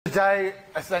Today,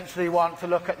 essentially want to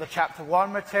look at the Chapter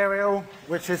 1 material,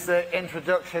 which is the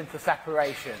Introduction to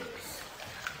Separations.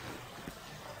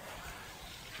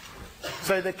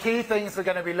 So the key things we're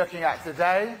going to be looking at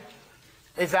today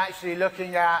is actually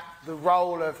looking at the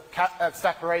role of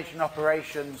separation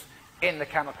operations in the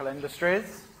chemical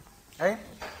industries, okay?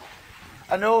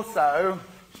 And also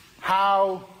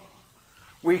how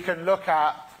we can look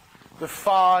at the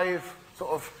 5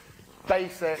 sort of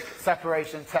basic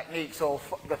separation techniques, or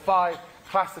the 5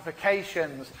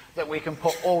 classifications that we can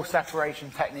put all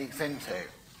separation techniques into.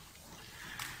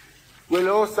 We'll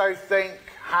also think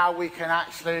how we can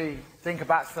actually think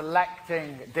about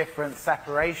selecting different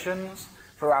separations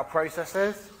for our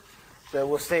processes. So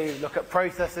we'll look at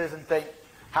processes and think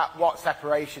what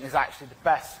separation is actually the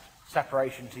best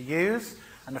separation to use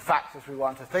and the factors we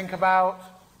want to think about.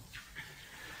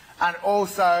 And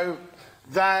also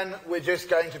then we're just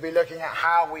going to be looking at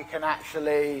how we can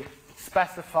actually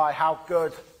specify how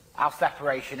good our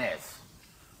separation is.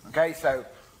 Okay, so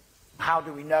how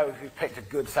do we know if we've picked a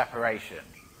good separation?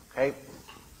 Okay.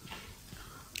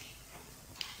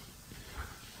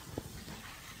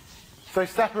 So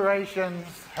separations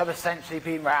have essentially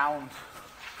been around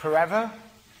forever.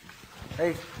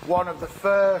 Okay. One of the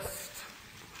first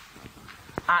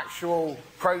actual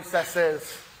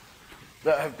processes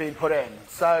that have been put in.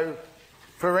 So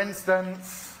for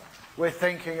instance, we're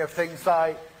thinking of things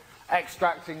like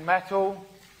extracting metal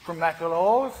from metal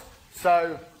ores.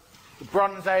 So the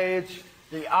Bronze Age,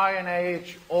 the Iron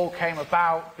Age all came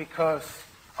about because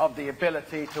of the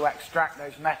ability to extract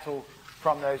those metal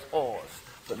from those ores.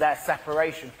 But they're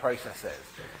separation processes.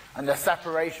 And they're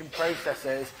separation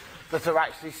processes that are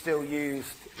actually still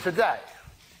used today.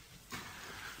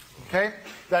 Okay?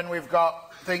 Then we've got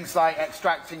things like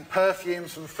extracting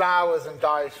perfumes from flowers and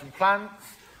dyes from plants,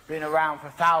 been around for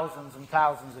thousands and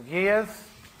thousands of years.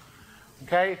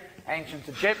 Okay? Ancient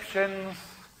Egyptians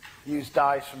used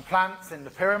dyes from plants in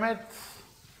the pyramids.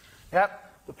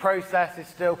 Yep, the process is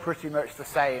still pretty much the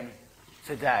same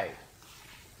today.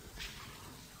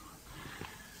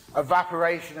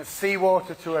 Evaporation of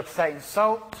seawater to obtain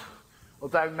salt,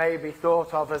 although maybe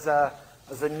thought of as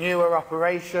a newer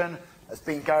operation, has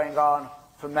been going on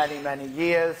for many, many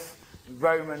years. The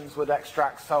Romans would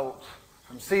extract salt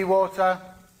from seawater.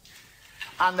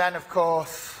 And then, of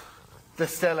course,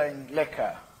 distilling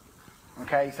liquor.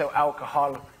 Okay, so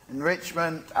alcohol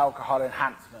enrichment, alcohol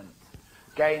enhancement.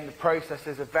 Again, the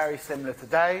processes are very similar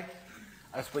today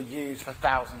as were used for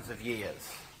thousands of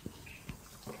years.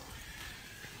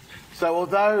 So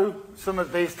although some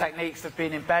of these techniques have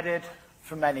been embedded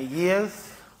for many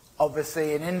years,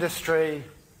 obviously in industry,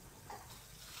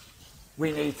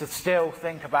 we need to still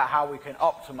think about how we can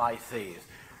optimize these.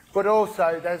 But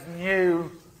also there's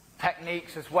new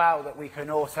techniques as well that we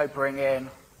can also bring in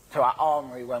to our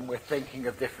armory when we're thinking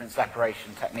of different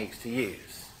separation techniques to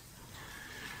use.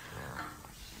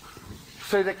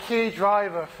 So the key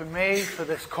driver for me for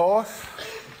this course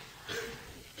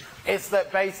is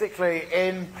that basically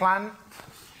in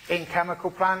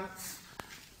chemical plants,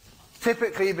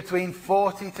 typically between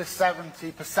 40 to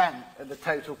 70% of the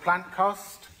total plant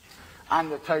cost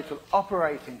and the total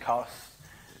operating cost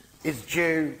is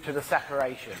due to the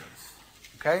separations.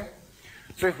 Okay?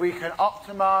 So if we can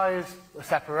optimize the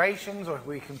separations, or if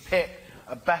we can pick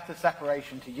a better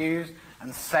separation to use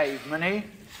and save money,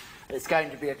 it's going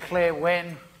to be a clear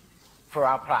win for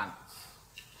our plants.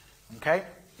 Okay?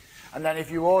 And then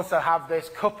if you also have this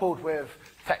coupled with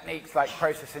techniques like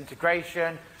process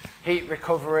integration, heat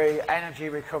recovery, energy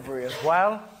recovery as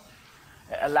well,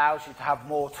 it allows you to have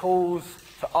more tools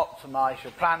to optimize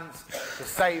your plants, to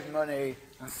save money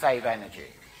and save energy.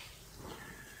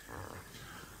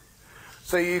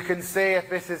 So you can see if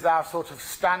this is our sort of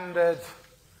standard,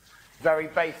 very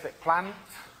basic plant,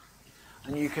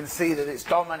 and you can see that it's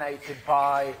dominated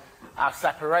by our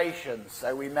separations.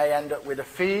 So we may end up with a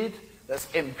feed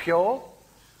that's impure,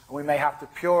 and we may have to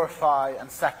purify and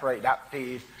separate that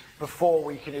feed before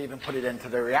we can even put it into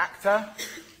the reactor.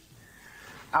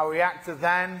 Our reactor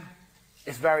then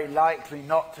is very likely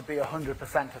not to be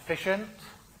 100% efficient.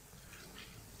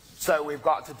 So we've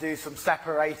got to do some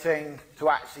separating to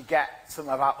actually get some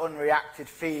of our unreacted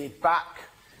feed back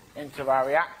into our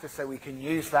reactor so we can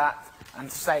use that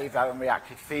and save our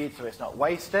unreacted feed so it's not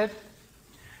wasted.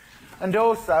 And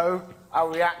also,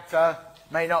 our reactor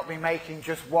may not be making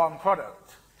just one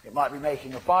product. It might be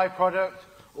making a byproduct,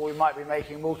 or we might be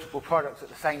making multiple products at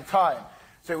the same time.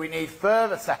 So we need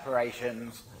further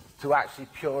separations to actually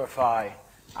purify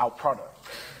our product.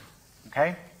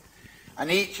 Okay? And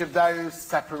each of those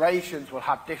separations will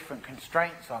have different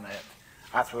constraints on it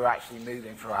as we're actually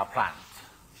moving through our plant.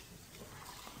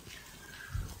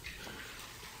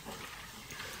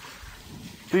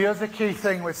 The other key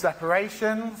thing with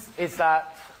separations is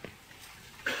that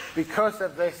because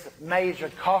of this major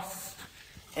cost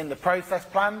in the process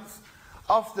plants,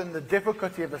 often the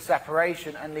difficulty of the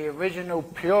separation and the original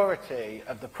purity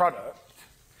of the product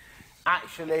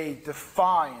actually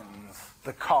defines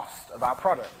the cost of our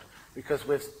product, because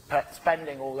we're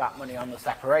spending all that money on the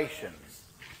separations.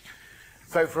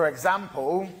 So for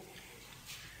example,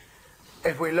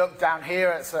 if we look down here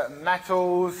at certain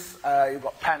metals, you've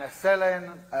got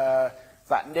penicillin,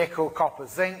 that nickel, copper,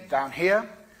 zinc down here.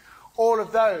 All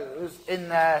of those in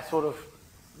their sort of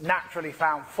naturally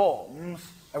found forms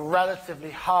are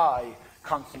relatively high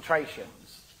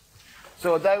concentrations.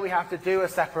 So although we have to do a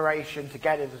separation to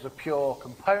get it as a pure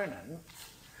component,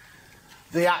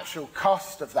 the actual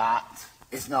cost of that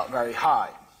is not very high.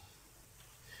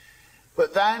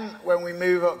 But then when we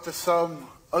move up to some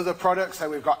other products, so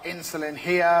we've got insulin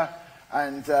here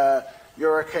and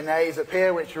urokinase up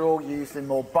here, which are all used in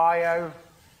more bio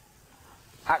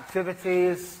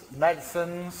activities,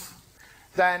 medicines,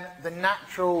 then the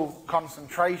natural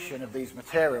concentration of these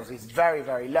materials is very,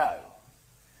 very low.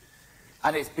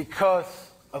 And it's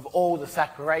because of all the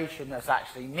separation that's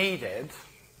actually needed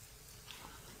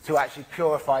to actually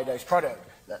purify those products.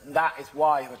 That is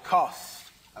why the cost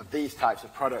of these types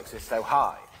of products is so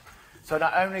high. So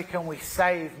not only can we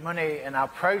save money in our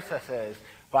processes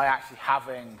by actually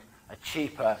having a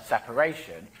cheaper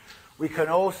separation, we can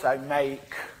also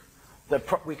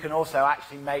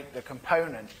actually make the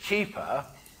component cheaper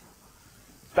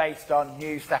based on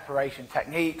new separation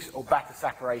techniques or better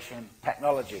separation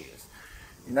technologies.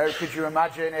 You know, could you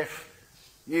imagine if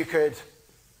you could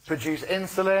produce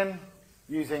insulin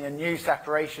using a new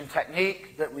separation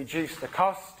technique that reduced the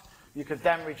cost? You could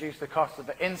then reduce the cost of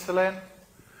the insulin,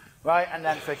 right? And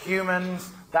then for humans,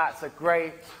 that's a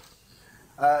great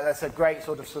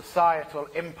sort of societal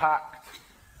impact.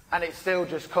 And it still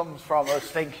just comes from us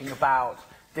thinking about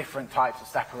different types of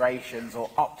separations or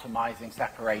optimizing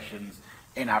separations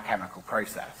in our chemical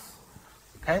process.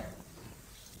 Okay?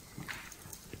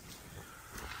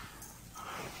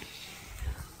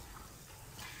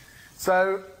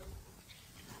 So,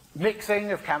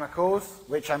 mixing of chemicals,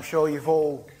 which I'm sure you've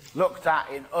all looked at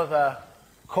in other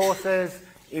courses,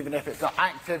 even if it's not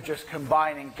active, just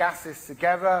combining gases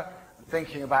together and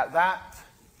thinking about that,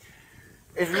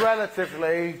 is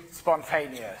relatively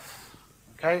spontaneous.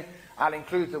 Okay? I'll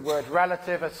include the word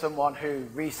relative as someone who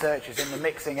researches in the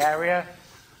mixing area.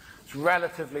 It's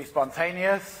relatively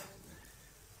spontaneous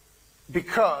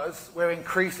because we're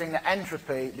increasing the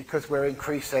entropy, because we're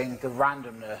increasing the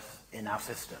randomness in our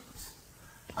systems.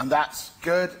 And that's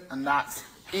good and that's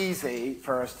easy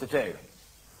for us to do.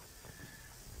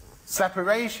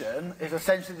 Separation is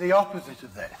essentially the opposite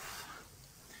of this.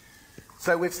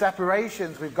 So with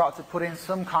separations, we've got to put in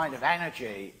some kind of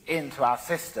energy into our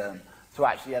system to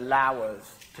actually allow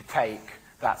us to take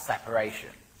that separation.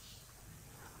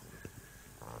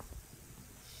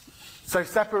 So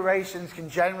separations can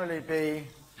generally be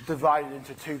divided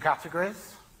into two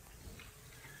categories.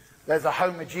 There's a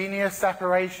homogeneous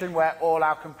separation where all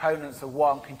our components are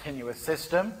one continuous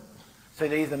system. So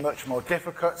these are much more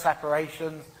difficult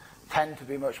separations, tend to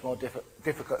be much more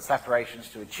difficult separations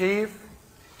to achieve.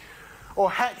 Or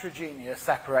heterogeneous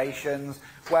separations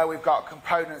where we've got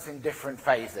components in different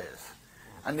phases.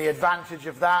 And the advantage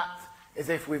of that is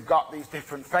if we've got these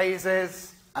different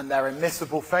phases and they're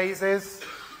immiscible phases,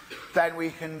 then we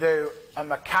can do a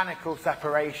mechanical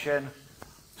separation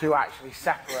to actually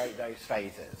separate those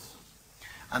phases.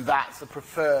 And that's the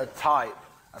preferred type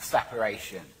of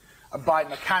separation. And by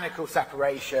mechanical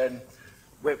separation,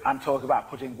 I'm talking about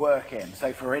putting work in.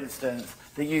 So for instance,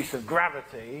 the use of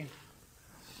gravity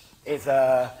is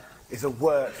a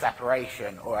work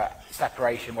separation, or a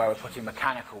separation where we're putting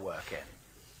mechanical work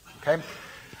in. Okay?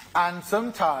 And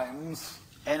sometimes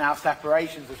in our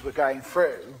separations as we're going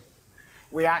through,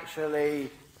 we actually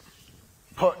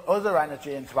put other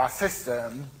energy into our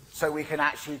system so we can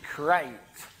actually create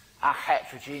a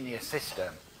heterogeneous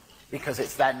system, because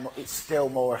it's still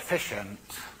more efficient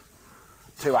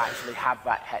to actually have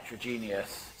that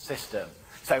heterogeneous system.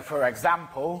 So for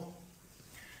example,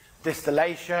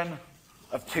 distillation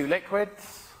of two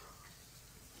liquids,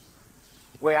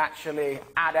 we actually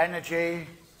add energy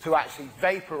to actually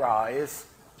vaporize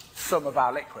some of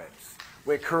our liquids.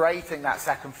 We're creating that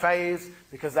second phase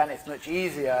because then it's much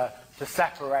easier to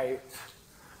separate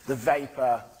the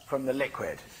vapor from the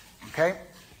liquid. Okay?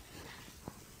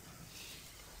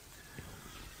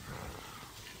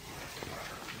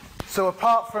 So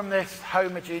apart from this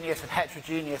homogeneous and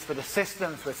heterogeneous for the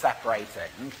systems we're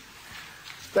separating,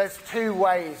 there's two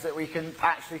ways that we can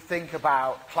actually think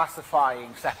about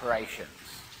classifying separations.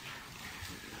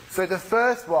 So the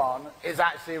first one is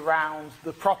actually around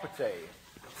the property.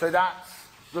 So that's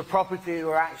the property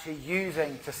we're actually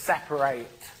using to separate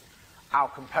our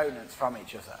components from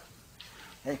each other.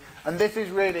 Okay? And this is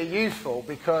really useful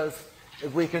because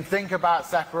if we can think about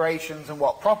separations and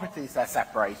what properties they're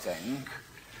separating,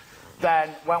 then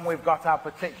when we've got our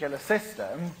particular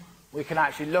system, we can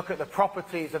actually look at the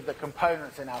properties of the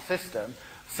components in our system,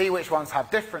 see which ones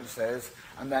have differences,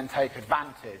 and then take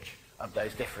advantage of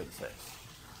those differences.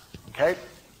 Okay?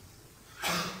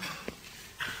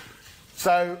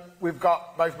 So we've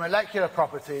got both molecular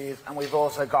properties and we've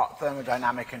also got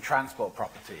thermodynamic and transport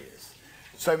properties.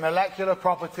 So molecular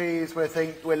properties,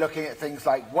 we're looking at things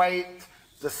like weight,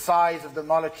 the size of the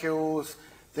molecules,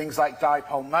 things like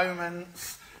dipole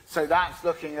moments. So that's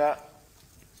looking at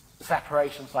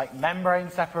separations like membrane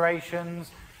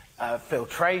separations,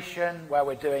 filtration, where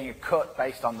we're doing a cut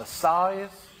based on the size.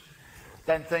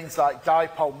 Then things like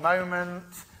dipole moment,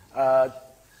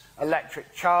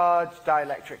 electric charge,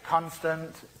 dielectric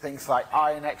constant, things like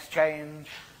ion exchange,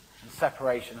 and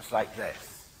separations like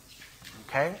this.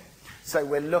 Okay? So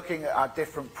we're looking at our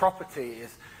different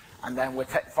properties, and then we're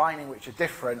finding which are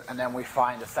different, and then we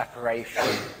find a separation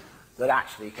that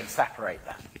actually can separate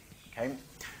them. Okay?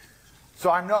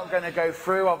 So I'm not going to go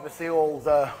through, obviously, all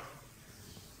the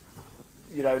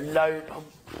low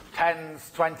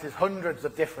tens, 20s, hundreds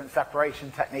of different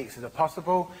separation techniques that are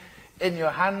possible. In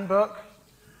your handbook,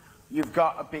 you've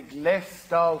got a big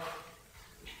list of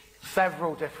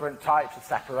several different types of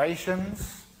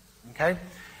separations. Okay?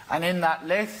 And in that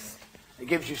list, it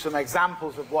gives you some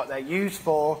examples of what they're used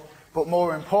for, but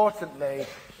more importantly,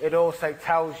 it also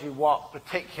tells you what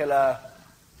particular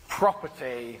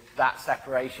property that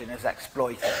separation is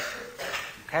exploiting.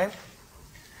 Okay?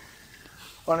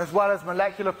 And as well as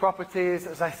molecular properties,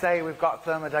 as I say, we've got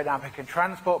thermodynamic and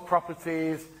transport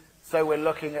properties. So we're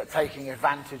looking at taking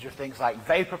advantage of things like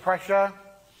vapor pressure,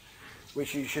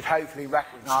 which you should hopefully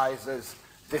recognize as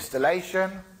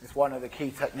distillation. It's one of the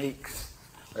key techniques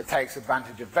that takes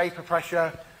advantage of vapor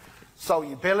pressure.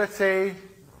 Solubility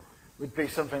would be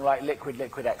something like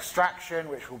liquid-liquid extraction,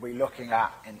 which we'll be looking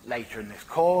at later in this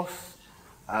course,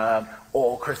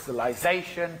 or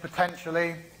crystallization,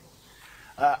 potentially.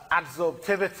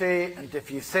 Adsorptivity and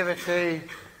diffusivity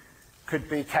could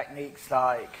be techniques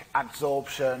like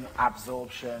adsorption,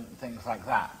 absorption, things like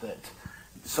that,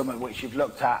 some of which you've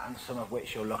looked at and some of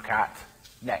which you'll look at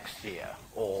next year,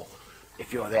 or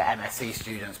if you're the MSc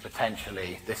students,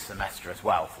 potentially this semester as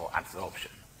well for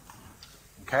adsorption.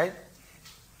 Okay?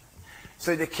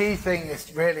 So the key thing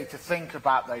is really to think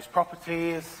about those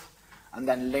properties and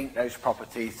then link those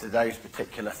properties to those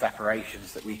particular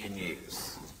separations that we can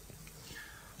use.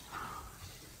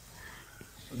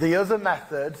 The other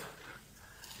method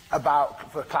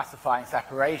for classifying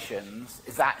separations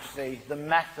is actually the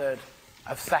method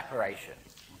of separation.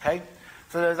 Okay?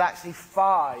 So there's actually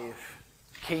 5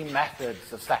 key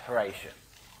methods of separation.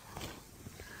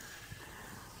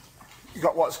 You've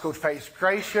got what's called phase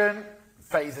creation,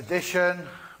 phase addition,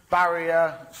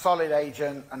 barrier, solid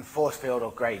agent, and force field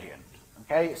or gradient.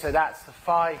 Okay? So that's the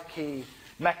 5 key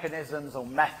mechanisms or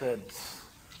methods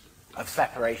of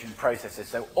separation processes.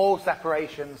 So all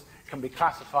separations can be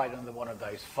classified under one of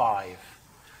those 5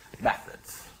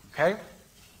 methods. Okay?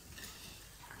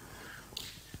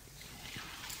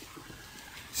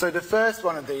 So the first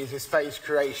one of these is phase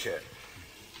creation.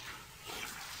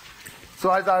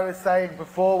 So as I was saying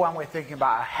before, when we're thinking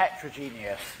about a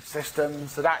heterogeneous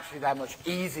systems, that actually they're much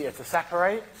easier to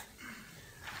separate.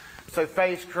 So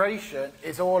phase creation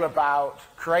is all about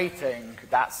creating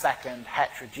that second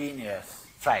heterogeneous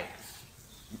phase.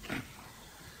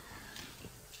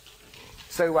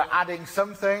 So we're adding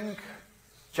something,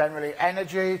 generally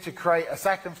energy, to create a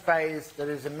second phase that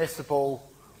is immiscible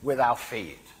with our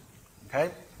feed.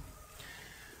 Okay?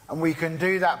 And we can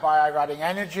do that by either adding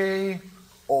energy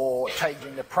or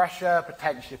changing the pressure,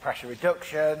 potentially pressure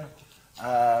reduction,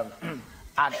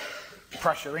 add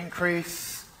pressure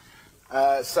increase.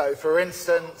 So for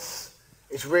instance,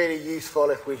 it's really useful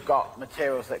if we've got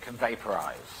materials that can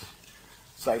vaporize.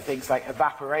 So things like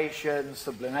evaporation,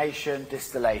 sublimation,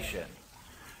 distillation.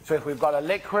 So if we've got a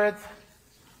liquid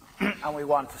and we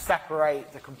want to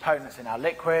separate the components in our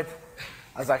liquid,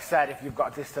 as I said, if you've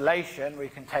got distillation, we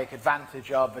can take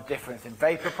advantage of a difference in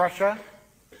vapor pressure.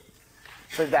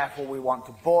 So therefore we want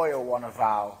to boil one of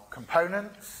our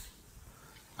components,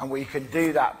 and we can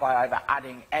do that by either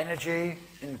adding energy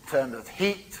in terms of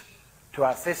heat to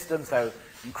our system, so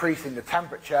increasing the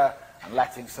temperature and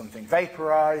letting something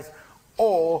vaporize,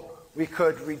 or we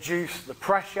could reduce the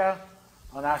pressure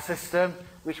on our system,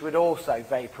 which would also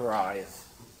vaporize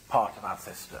part of our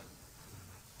system.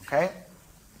 Okay?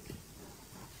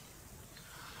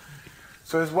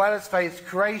 So as well as phase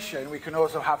creation, we can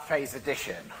also have phase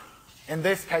addition. In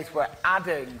this case, we're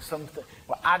adding something,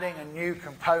 we're adding a new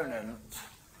component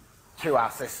to our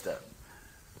system.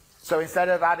 So instead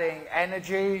of adding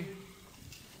energy,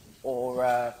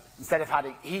 or instead of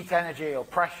adding heat energy or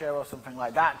pressure or something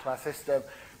like that to our system,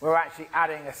 we're actually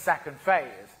adding a second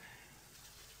phase.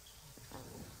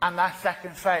 And that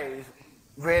second phase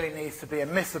really needs to be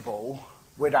immiscible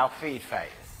with our feed phase,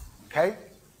 okay?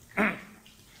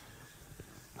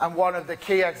 And one of the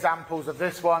key examples of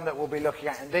this one that we'll be looking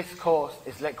at in this course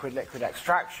is liquid-liquid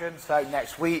extraction. So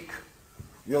next week,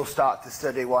 you'll start to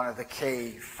study one of the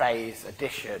key phase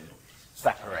addition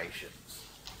separations.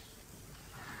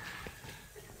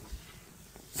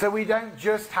 So we don't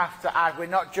just have to add, we're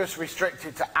not just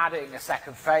restricted to adding a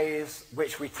second phase,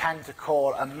 which we tend to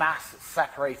call a mass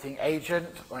separating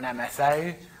agent, or an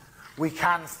MSA. We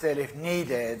can still, if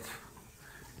needed,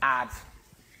 add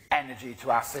energy to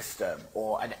our system,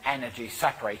 or an energy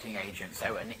separating agent,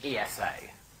 so an ESA.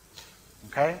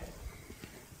 Okay?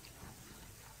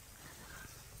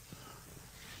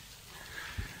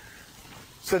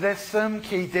 So there's some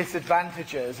key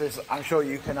disadvantages, as I'm sure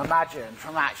you can imagine,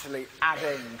 from actually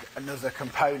adding another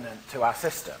component to our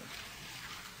system.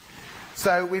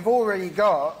 So we've already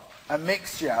got a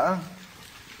mixture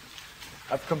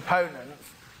of components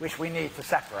which we need to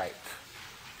separate.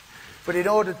 But in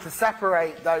order to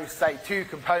separate those, say, two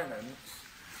components,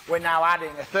 we're now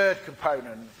adding a third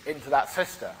component into that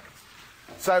system.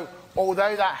 So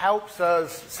although that helps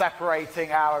us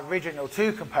separating our original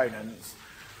two components,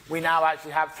 we now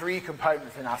actually have three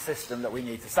components in our system that we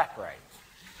need to separate.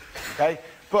 Okay?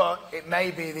 But it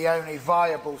may be the only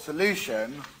viable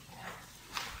solution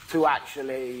to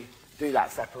actually do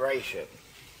that separation.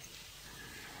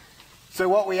 So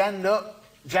what we end up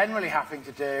generally having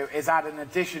to do is add an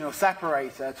additional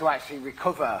separator to actually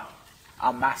recover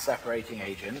our mass separating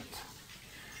agent.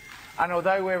 And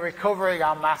although we're recovering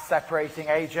our mass separating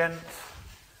agent,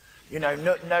 you know,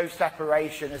 no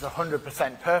separation is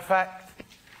 100% perfect.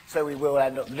 So we will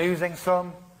end up losing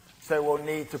some. So we'll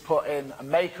need to put in a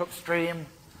makeup stream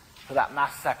for that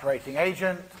mass separating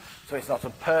agent. So it's not a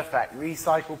perfect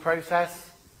recycle process.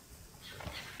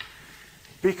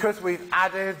 Because we've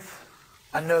added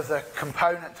another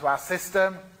component to our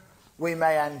system, we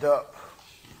may end up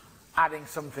adding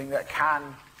something that can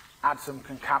add some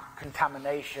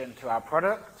contamination to our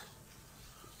product.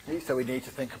 So we need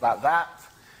to think about that.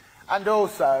 And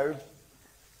also,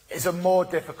 it's a more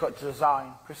difficult to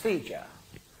design procedure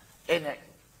in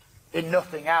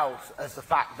nothing else as the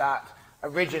fact that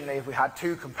originally if we had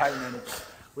two components,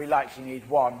 we likely need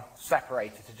one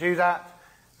separator to do that.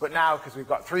 But now, because we've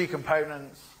got three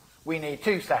components, we need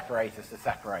two separators to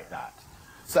separate that.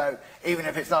 So even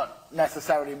if it's not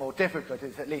necessarily more difficult,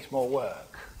 it's at least more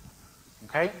work.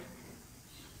 Okay?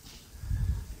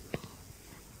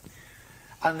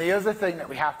 And the other thing that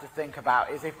we have to think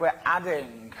about is if we're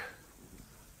adding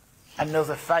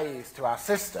another phase to our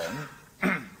system,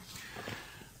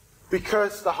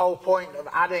 because the whole point of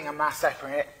adding a mass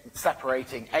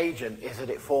separating agent is that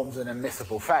it forms an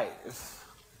immiscible phase,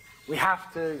 we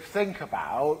have to think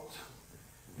about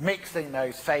mixing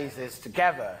those phases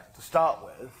together to start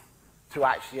with to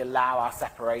actually allow our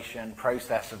separation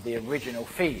process of the original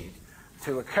feed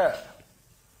to occur.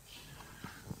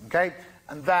 Okay?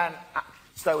 And then,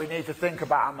 so we need to think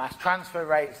about our mass transfer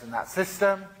rates in that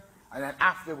system, and then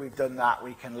after we've done that,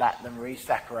 we can let them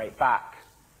re-separate back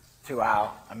to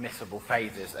our immiscible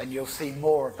phases. And you'll see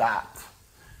more of that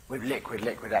with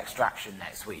liquid-liquid extraction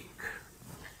next week.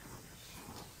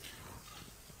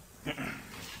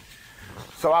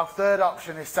 So our third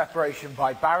option is separation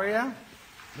by barrier.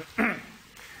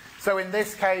 So in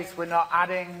this case, we're not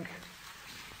adding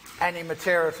any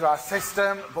material to our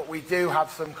system, but we do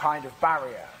have some kind of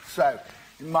barrier. So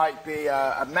it might be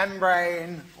a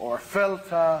membrane or a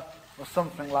filter or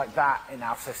something like that in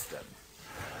our system.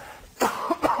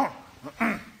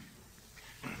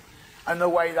 And the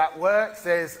way that works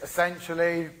is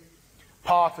essentially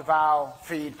part of our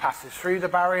feed passes through the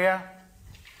barrier,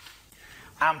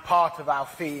 and part of our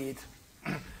feed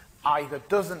either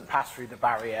doesn't pass through the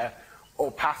barrier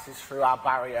or passes through our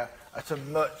barrier at a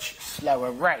much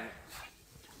slower rate,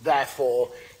 therefore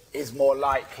is more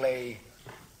likely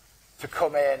to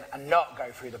come in and not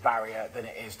go through the barrier than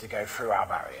it is to go through our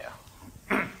barrier.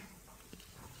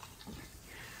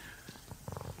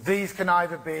 These can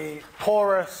either be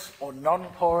porous or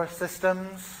non-porous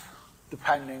systems,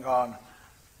 depending on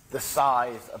the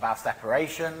size of our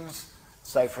separations.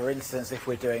 So for instance, if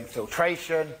we're doing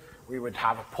filtration, we would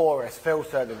have a porous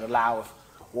filter that allows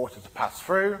water to pass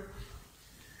through.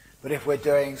 But if we're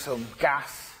doing some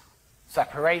gas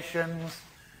separations.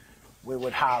 We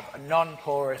would have a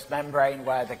non-porous membrane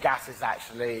where the gases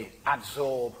actually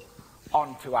adsorb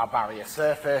onto our barrier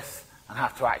surface and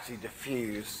have to actually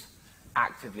diffuse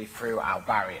actively through our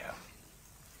barrier.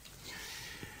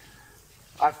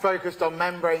 I've focused on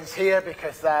membranes here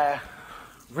because they're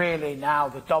really now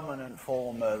the dominant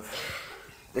form of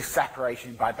this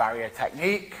separation by barrier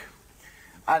technique.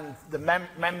 And the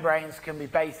membranes can be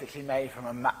basically made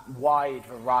from a wide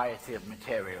variety of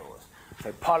materials.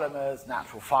 So polymers,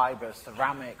 natural fibers,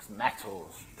 ceramics,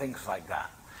 metals, things like that.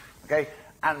 Okay?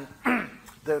 And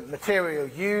the material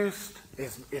used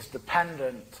is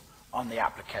dependent on the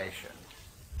application.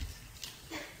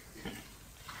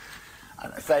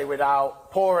 And say with our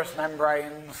porous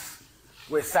membranes,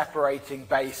 we're separating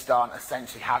based on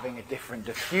essentially having a different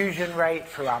diffusion rate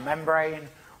through our membrane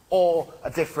or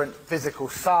a different physical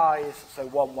size, so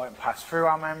one won't pass through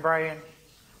our membrane.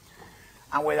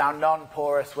 And with our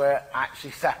non-porous, we're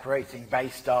actually separating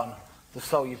based on the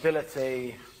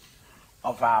solubility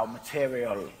of our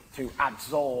material to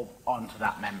adsorb onto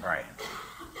that membrane.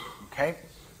 Okay?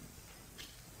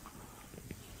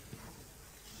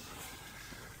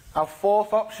 Our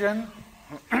fourth option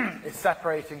is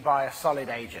separating by a solid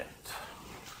agent.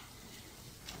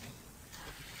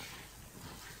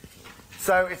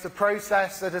 So it's a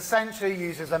process that essentially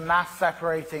uses a mass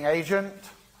separating agent,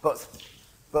 but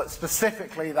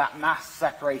specifically that mass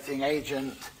separating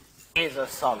agent is a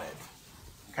solid.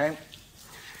 Okay?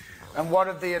 And one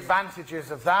of the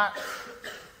advantages of that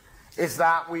is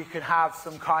that we can have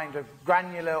some kind of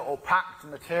granular or packed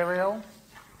material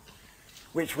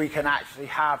which we can actually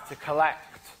have to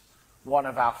collect one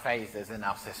of our phases in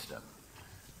our system.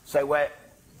 So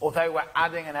although we're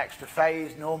adding an extra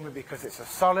phase, normally because it's a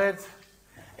solid,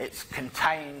 it's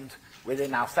contained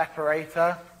within our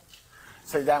separator,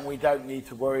 so then we don't need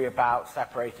to worry about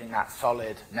separating that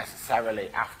solid necessarily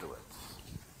afterwards.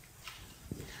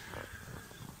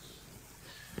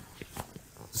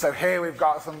 So here we've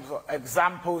got some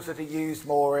examples that are used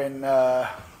more in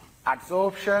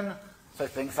adsorption, so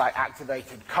things like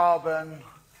activated carbon,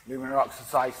 aluminum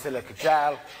oxide silica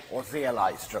gel, or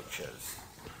zeolite structures.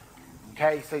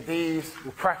 Okay, so these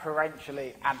will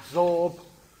preferentially adsorb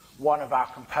one of our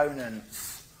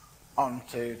components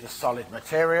onto the solid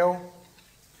material,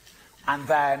 and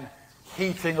then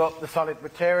heating up the solid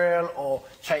material or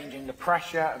changing the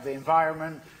pressure of the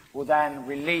environment will then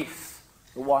release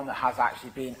the one that has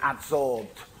actually been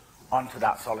adsorbed onto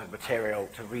that solid material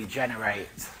to regenerate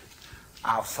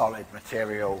our solid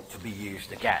material to be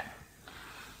used again.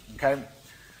 Okay?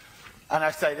 And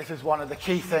I say this is one of the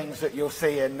key things that you'll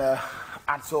see in the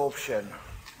adsorption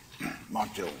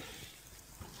module.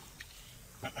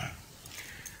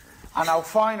 And our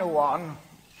final one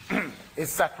is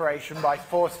separation by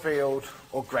force field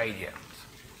or gradient.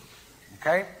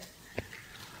 Okay?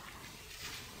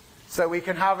 So we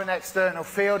can have an external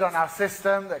field on our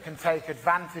system that can take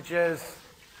advantages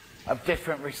of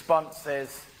different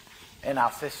responses in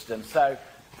our system. So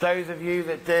those of you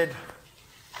that did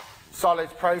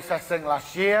solids processing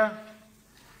last year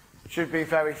should be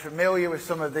very familiar with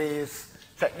some of these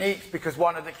techniques, because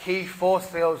one of the key force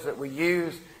fields that we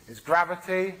use is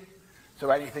gravity.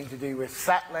 So anything to do with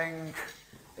settling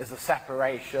is a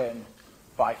separation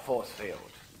by force field.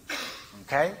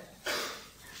 Okay?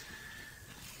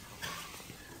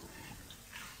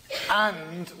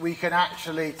 And we can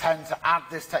actually tend to add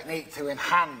this technique to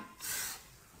enhance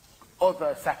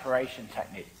other separation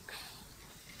techniques.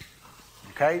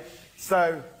 Okay?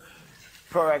 So,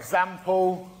 for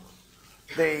example,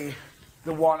 the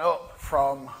one up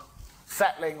from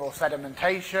settling or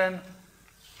sedimentation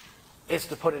is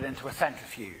to put it into a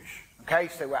centrifuge. Okay?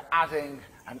 So we're adding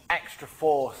an extra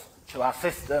force to our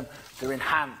system to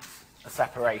enhance a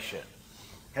separation.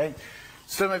 Okay?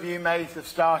 Some of you may have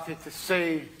started to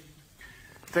see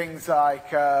things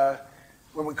like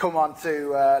when we come on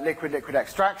to liquid-liquid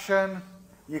extraction,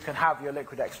 you can have your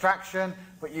liquid extraction,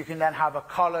 but you can then have a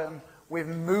column with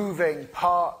moving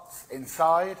parts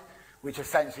inside, which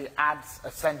essentially adds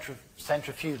a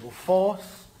centrifugal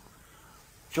force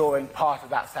during part of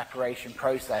that separation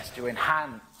process to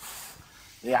enhance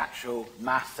the actual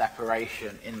mass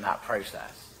separation in that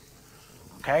process.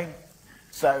 Okay?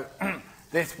 So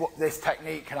this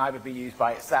technique can either be used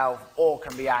by itself or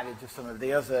can be added to some of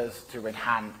the others to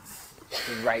enhance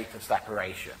the rate of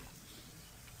separation.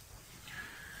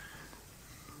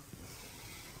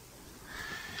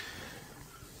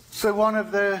 So one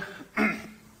of the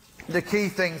key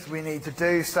things we need to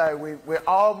do, so we're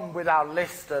armed with our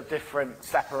list of different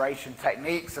separation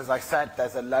techniques. As I said,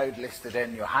 there's a load listed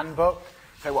in your handbook.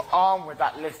 So we're armed with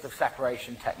that list of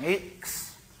separation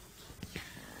techniques.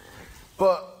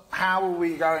 But how are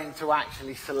we going to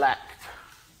actually select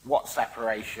what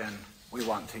separation we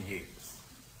want to use?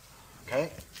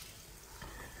 Okay?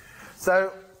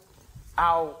 So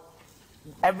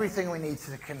everything we need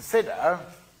to consider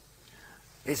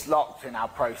is locked in our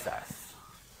process.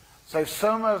 So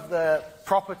some of the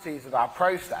properties of our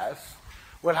process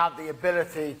will have the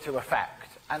ability to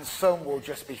affect, and some will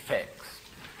just be fixed.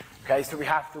 Okay, so we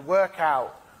have to work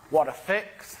out what are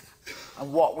fixed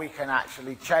and what we can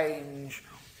actually change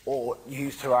or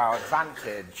use to our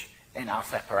advantage in our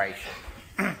separation.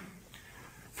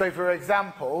 So for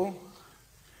example,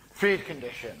 feed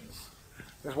conditions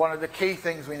is one of the key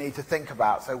things we need to think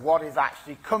about. So what is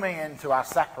actually coming into our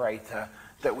separator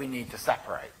that we need to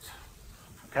separate?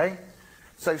 Okay,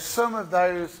 so some of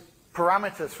those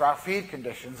parameters for our feed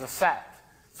conditions are set.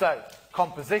 So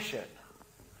composition,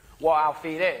 what our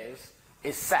feed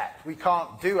is set. We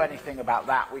can't do anything about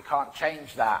that. We can't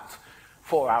change that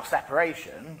for our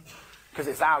separation because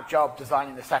it's our job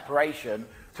designing the separation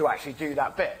to actually do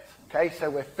that bit. Okay, so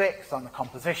we're fixed on the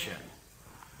composition.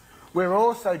 We're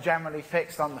also generally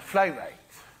fixed on the flow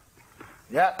rate.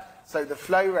 Yep. So the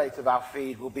flow rate of our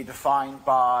feed will be defined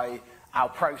by our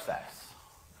process.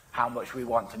 How much we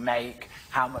want to make,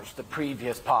 how much the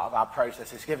previous part of our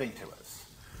process is giving to us.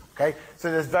 Okay?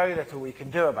 So there's very little we can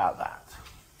do about that.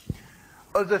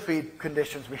 Other feed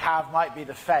conditions we have might be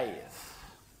the phase.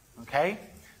 Okay?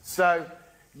 So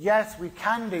yes, we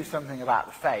can do something about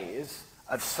the phase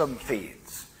of some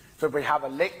feeds. So if we have a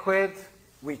liquid,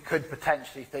 we could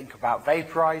potentially think about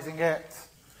vaporizing it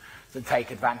to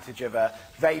take advantage of a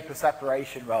vapor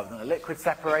separation rather than a liquid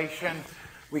separation.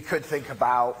 We could think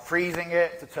about freezing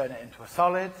it to turn it into a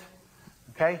solid.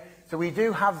 Okay? So we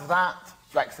do have that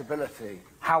flexibility.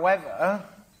 However,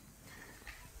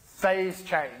 phase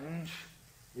change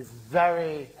is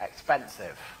very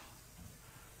expensive.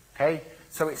 Okay?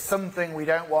 So it's something we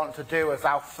don't want to do as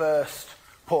our first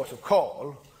port of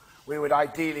call. We would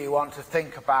ideally want to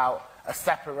think about a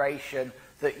separation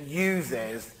that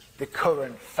uses the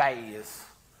current phase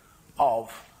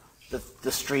of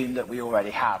the stream that we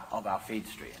already have of our feed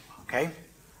stream. Okay?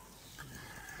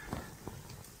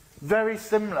 Very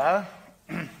similar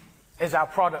is our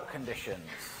product conditions.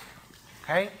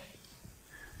 Okay?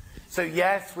 So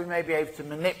yes, we may be able to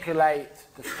manipulate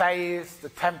the phase, the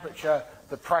temperature,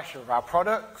 the pressure of our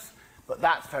products, but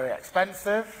that's very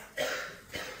expensive.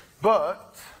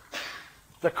 But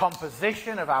the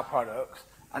composition of our products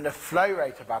and the flow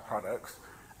rate of our products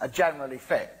are generally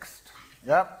fixed.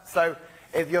 Yep. So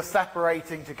if you're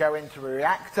separating to go into a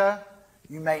reactor,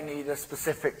 you may need a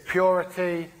specific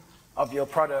purity of your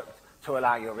product to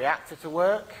allow your reactor to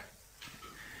work.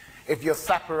 If your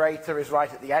separator is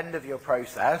right at the end of your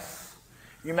process,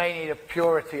 you may need a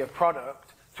purity of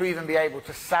product to even be able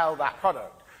to sell that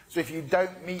product. So if you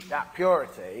don't meet that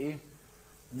purity,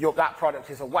 that product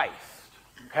is a waste.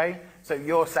 Okay? So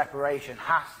your separation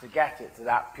has to get it to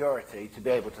that purity to be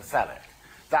able to sell it.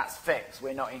 That's fixed.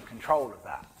 We're not in control of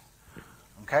that.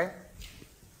 Okay?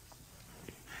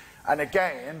 And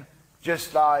again,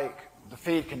 just like the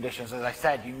feed conditions, as I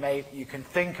said, you can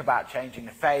think about changing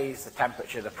the phase, the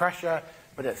temperature, the pressure,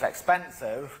 but it's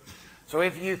expensive. So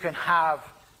if you can have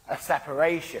a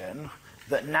separation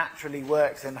that naturally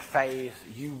works in the phase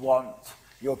you want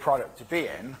your product to be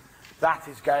in, that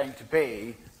is going to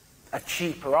be a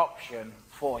cheaper option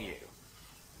for you.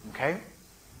 Okay?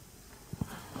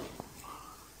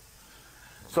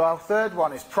 So our third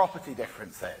one is property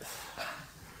differences.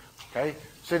 Okay?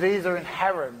 So these are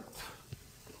inherent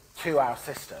to our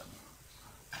system.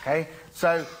 Okay?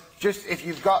 So just if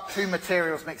you've got two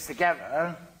materials mixed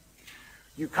together,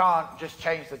 you can't just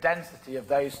change the density of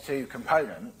those two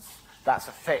components. That's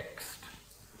a fixed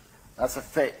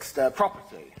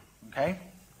property. Okay?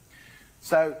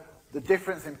 So the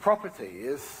difference in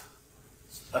properties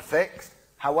are fixed.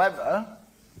 However,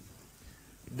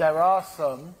 there are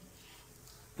some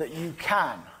that you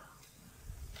can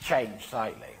change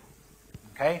slightly.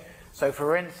 Okay? So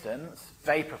for instance,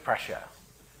 vapor pressure.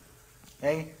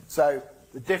 Okay? So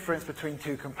the difference between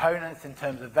two components in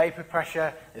terms of vapor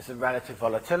pressure is the relative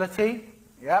volatility.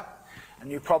 Yep.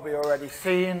 And you've probably already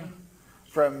seen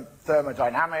from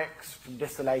thermodynamics, from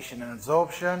distillation and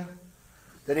absorption,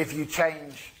 that if you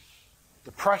change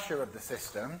the pressure of the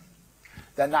system,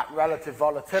 then that relative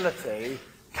volatility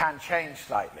can change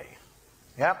slightly.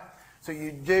 Yep. So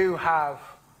you do have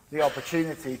the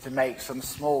opportunity to make some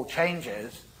small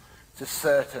changes to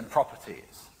certain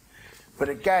properties. But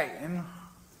again,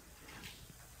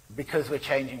 because we're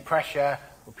changing pressure,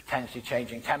 or potentially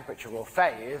changing temperature or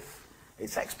phase,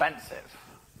 it's expensive.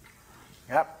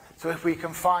 Yep. So if we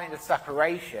can find a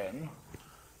separation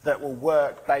that will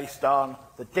work based on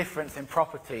the difference in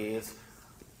properties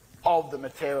of the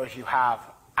materials you have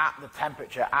at the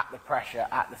temperature, at the pressure,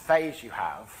 at the phase you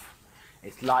have,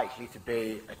 it's likely to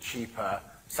be a cheaper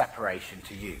separation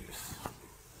to use.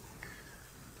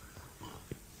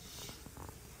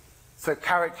 So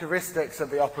characteristics of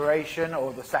the operation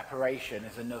or the separation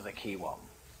is another key one.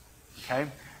 Okay?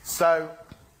 So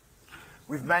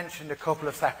we've mentioned a couple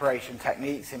of separation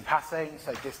techniques in passing,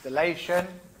 so distillation.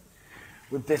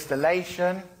 With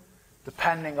distillation,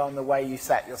 depending on the way you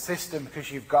set your system,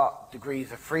 because you've got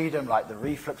degrees of freedom like the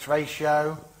reflux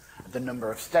ratio, the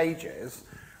number of stages,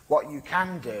 what you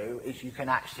can do is you can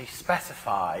actually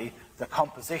specify the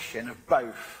composition of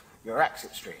both your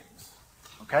exit streams.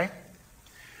 Okay?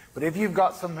 But if you've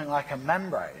got something like a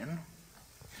membrane,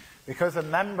 because a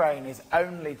membrane is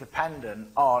only dependent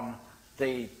on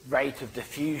the rate of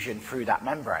diffusion through that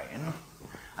membrane,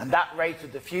 and that rate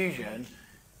of diffusion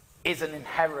is an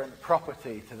inherent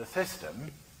property to the system,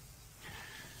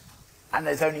 and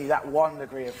there's only that 1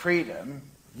 degree of freedom,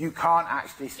 you can't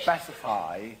actually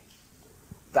specify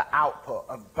the output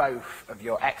of both of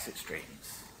your exit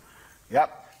streams.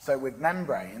 Yep. So with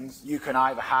membranes, you can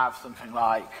either have something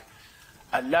like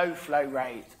a low flow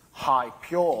rate, high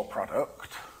pure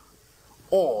product,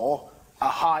 or a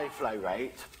high flow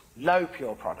rate, low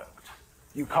pure product.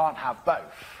 You can't have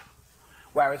both.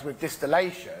 Whereas with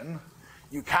distillation,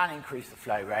 you can increase the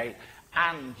flow rate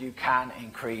and you can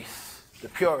increase the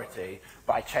purity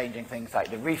by changing things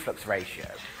like the reflux ratio.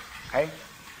 Okay?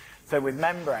 So with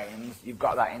membranes, you've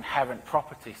got that inherent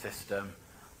property system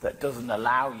that doesn't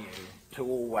allow you to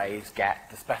always get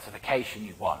the specification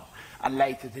you want. And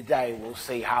later today, we'll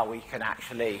see how we can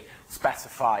actually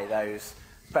specify those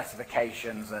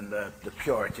specifications and the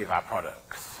purity of our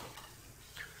products.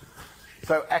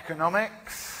 So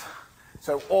economics.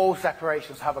 So all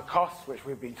separations have a cost, which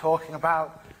we've been talking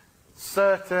about.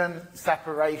 Certain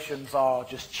separations are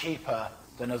just cheaper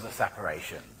than other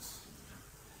separations.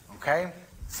 Okay?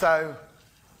 So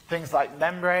things like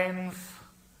membranes,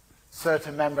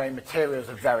 certain membrane materials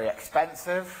are very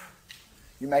expensive.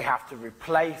 You may have to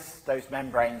replace those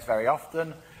membranes very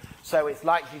often. So it's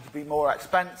likely to be more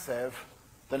expensive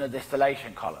than a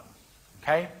distillation column.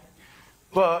 Okay?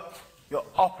 But your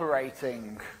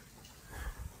operating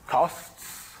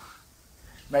costs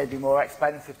may be more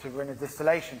expensive to run a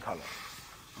distillation column.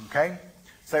 Okay?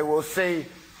 So we'll see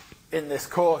in this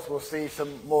course, we'll see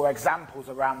some more examples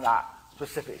around that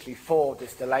specifically for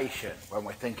distillation when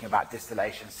we're thinking about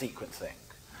distillation sequencing.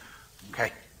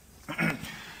 Okay?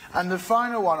 And the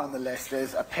final one on the list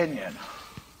is opinion.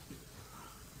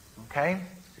 Okay?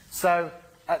 So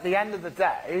at the end of the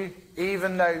day,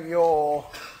 even though you're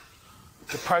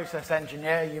the process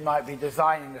engineer, you might be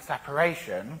designing the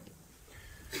separation,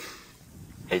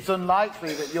 it's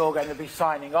unlikely that you're going to be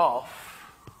signing off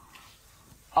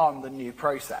on the new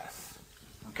process.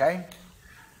 Okay?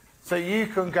 So you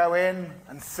can go in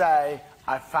and say,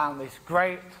 I've found this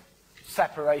great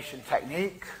separation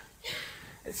technique.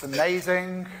 It's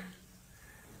amazing.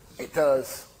 It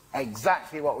does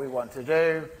exactly what we want to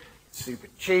do. It's super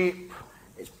cheap.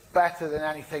 It's better than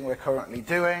anything we're currently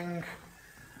doing.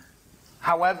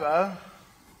 However,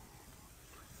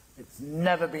 it's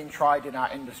never been tried in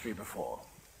our industry before.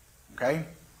 Okay?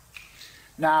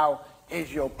 Now,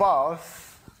 is your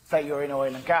boss, say you're in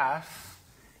oil and gas,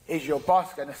 is your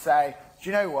boss going to say, do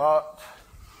you know what?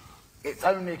 It's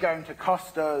only going to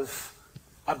cost us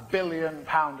 £1 billion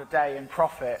a day in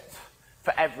profit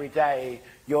for every day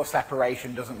your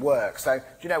separation doesn't work. So, do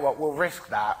you know what? We'll risk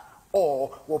that,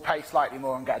 or we'll pay slightly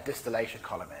more and get a distillation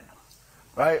column in.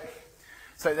 Right?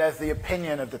 So there's the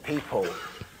opinion of the people.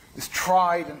 There's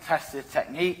tried and tested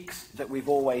techniques that we've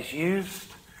always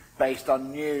used based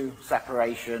on new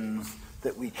separations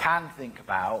that we can think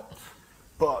about,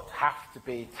 but have to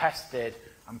be tested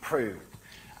and proved.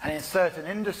 And in certain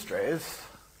industries,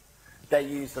 they're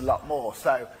used a lot more.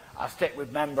 So I'll stick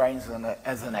with membranes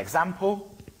as an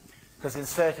example, because in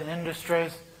certain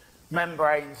industries,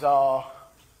 membranes are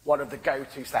one of the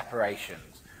go-to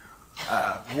separations.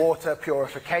 Water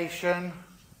purification,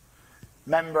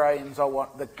 membranes are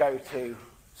the go-to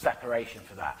separation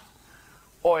for that.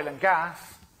 Oil and gas,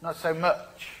 not so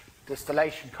much.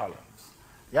 Distillation columns.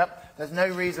 Yep, there's no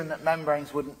reason that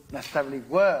membranes wouldn't necessarily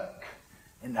work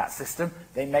in that system.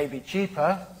 They may be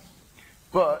cheaper,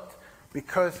 but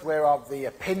because we're of the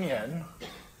opinion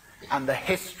and the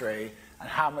history and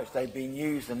how much they've been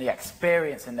used and the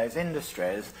experience in those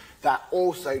industries, that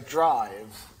also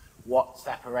drives what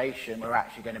separation we're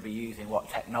actually going to be using, what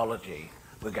technology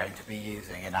we're going to be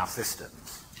using in our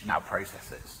systems, in our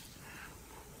processes.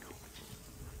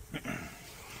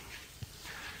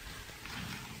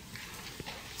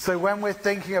 So when we're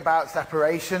thinking about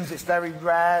separations, it's very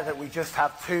rare that we just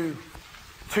have two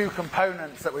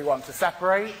components that we want to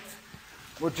separate.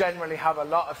 We'll generally have a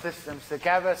lot of systems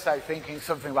together, so thinking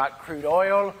something like crude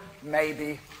oil,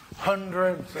 maybe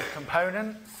hundreds of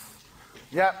components.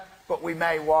 Yep, but we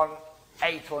may want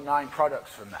 8 or 9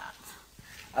 products from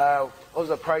that.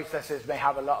 Other processes may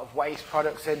have a lot of waste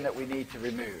products in that we need to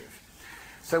remove.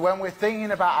 So when we're thinking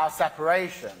about our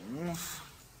separations,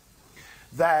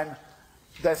 then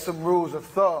there's some rules of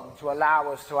thumb to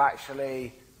allow us to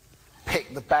actually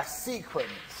pick the best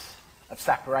sequence of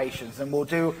separations. And we'll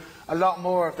do a lot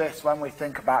more of this when we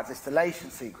think about distillation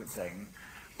sequencing.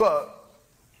 But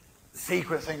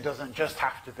sequencing doesn't just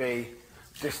have to be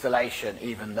distillation,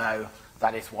 even though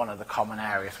that is one of the common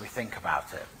areas we think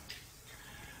about it.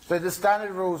 So the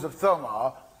standard rules of thumb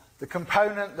are the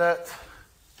component that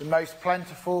the most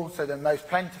plentiful, so the most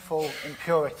plentiful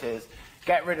impurities,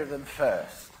 get rid of them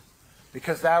first,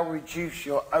 because they'll reduce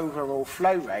your overall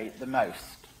flow rate the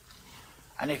most.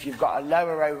 And if you've got a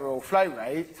lower overall flow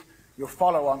rate, your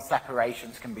follow-on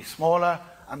separations can be smaller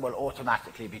and will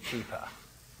automatically be cheaper.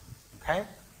 Okay?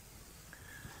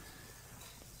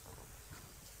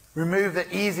 Remove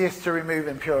the easiest to remove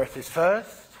impurities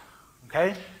first.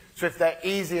 Okay? So if they're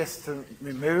easiest to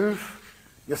remove,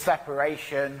 your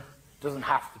separation doesn't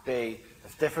have to be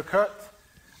as difficult.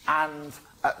 And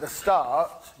at the start,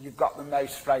 you've got the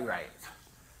most flow rate.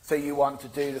 So you want to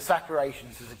do the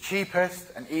separations as the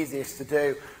cheapest and easiest to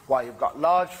do while you've got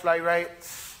large flow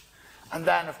rates. And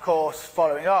then, of course,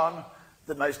 following on,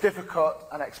 the most difficult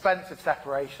and expensive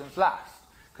separations last,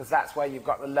 because that's where you've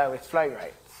got the lowest flow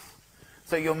rates.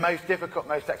 So your most difficult,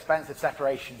 most expensive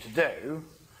separation to do,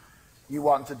 you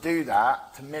want to do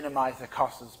that to minimize the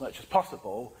cost as much as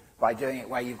possible by doing it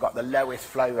where you've got the lowest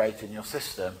flow rate in your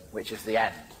system, which is the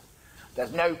end.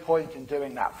 There's no point in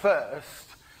doing that first,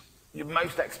 your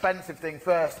most expensive thing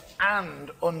first,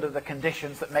 and under the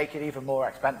conditions that make it even more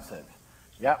expensive.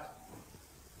 Yep.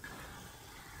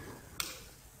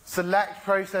 Select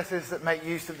processes that make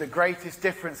use of the greatest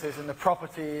differences in the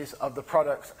properties of the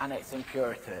products and its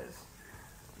impurities.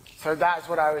 So that's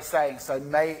what I was saying. So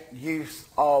make use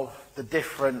of the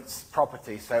difference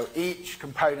properties. So each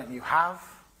component you have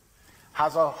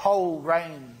has a whole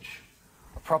range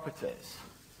of properties.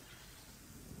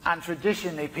 And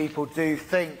traditionally, people do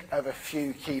think of a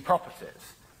few key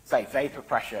properties. Say vapor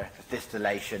pressure,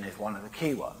 distillation is one of the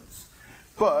key ones.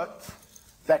 But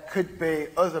there could be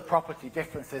other property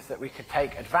differences that we could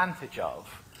take advantage of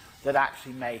that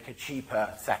actually make a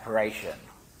cheaper separation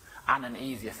and an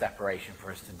easier separation for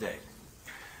us to do.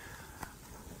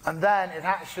 And then it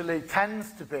actually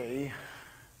tends to be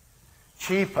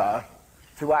cheaper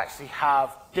to actually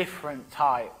have different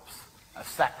types of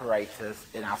separators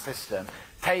in our system,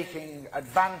 taking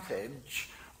advantage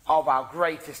of our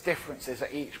greatest differences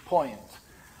at each point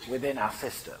within our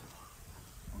system.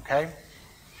 Okay?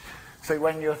 So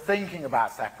when you're thinking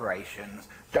about separations,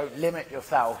 don't limit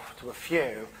yourself to a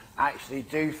few. Actually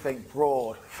do think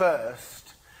broad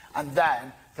first, and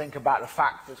then think about the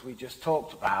factors we just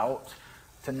talked about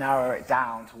to narrow it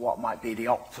down to what might be the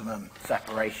optimum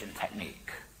separation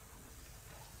technique.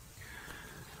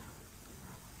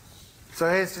 So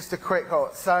here's just a quick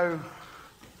thought. So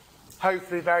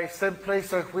hopefully very simply,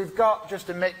 so if we've got just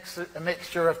a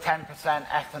mixture of 10%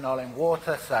 ethanol in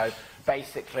water, so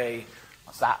basically,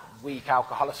 what's that, weak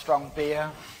alcohol, a strong beer,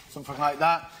 something like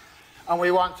that, and we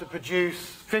want to produce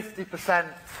 50%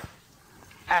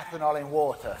 ethanol in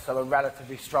water, so a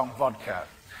relatively strong vodka.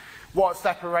 What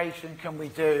separation can we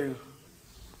do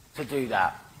to do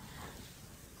that?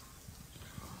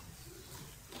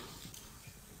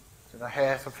 Did I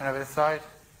hear something over this side?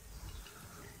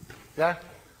 Yeah?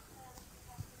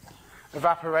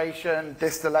 Evaporation,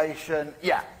 distillation,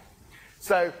 yeah.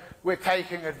 So we're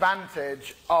taking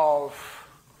advantage of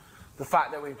the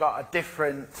fact that we've got a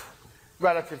different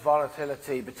relative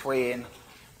volatility between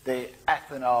the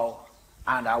ethanol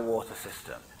and our water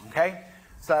system, okay?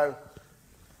 So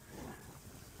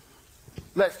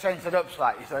let's change it up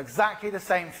slightly. So exactly the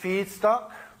same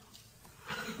feedstock,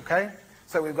 okay?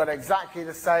 So we've got exactly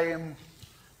the same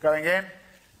going in.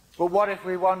 But what if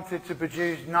we wanted to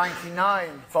produce 99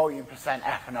 volume percent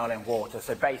ethanol in water,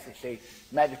 so basically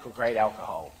medical grade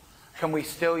alcohol? Can we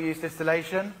still use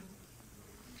distillation?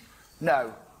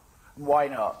 No. Why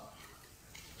not?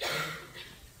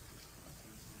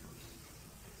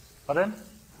 Pardon?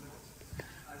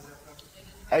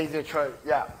 Azeotrope,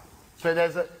 yeah. So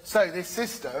this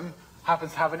system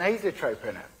happens to have an azeotrope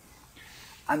in it.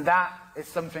 And that is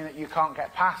something that you can't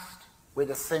get past with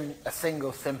a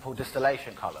single simple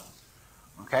distillation column.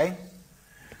 Okay?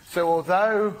 So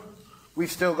although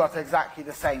we've still got exactly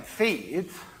the same feed.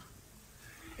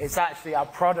 It's actually our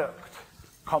product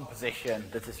composition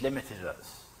that has limited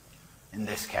us in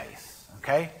this case,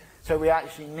 okay? So we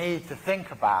actually need to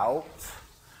think about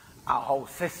our whole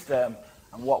system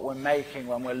and what we're making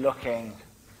when we're looking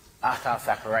at our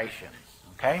separations,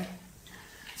 okay?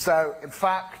 So, in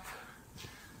fact,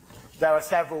 there are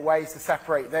several ways to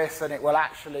separate this, and it will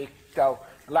actually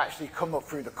come up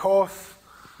through the course,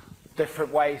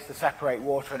 different ways to separate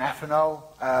water and ethanol,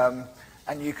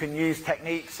 and you can use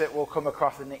techniques that will come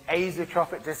across in the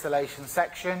azeotropic distillation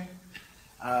section.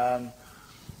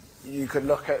 You could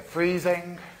look at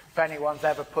freezing. If anyone's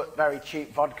ever put very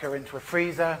cheap vodka into a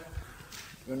freezer,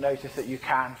 you'll notice that you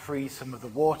can freeze some of the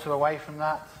water away from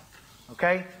that.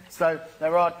 Okay? So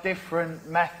there are different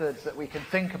methods that we can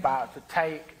think about to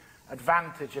take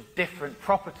advantage of different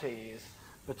properties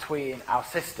between our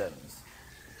systems.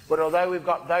 But although we've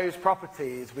got those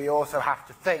properties, we also have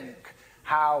to think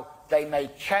how they may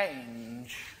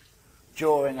change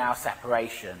during our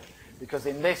separation. Because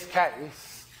in this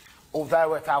case,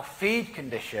 although at our feed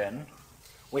condition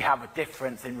we have a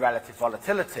difference in relative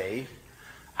volatility,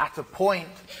 at a point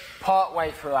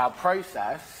partway through our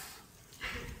process,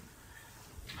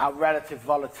 our relative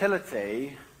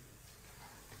volatility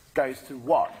goes to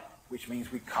 1, which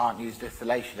means we can't use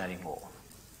distillation anymore.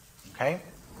 Okay?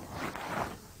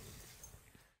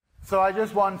 So I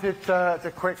just wanted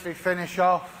to quickly finish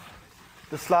off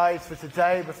the slides for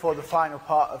today before the final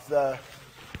part of the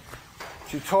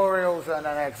tutorials and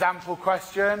an example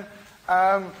question.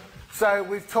 So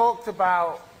we've talked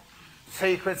about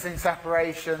sequencing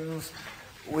separations.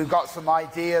 We've got some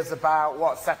ideas about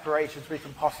what separations we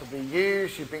can possibly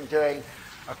use. You've been doing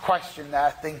a question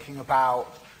there thinking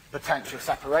about potential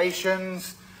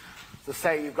separations. So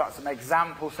say you've got some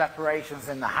example separations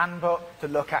in the handbook to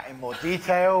look at in more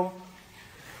detail.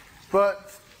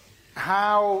 But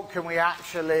how can we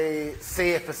actually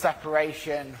see if a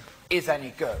separation is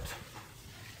any good?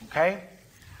 Okay?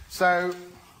 So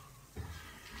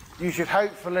you should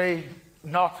hopefully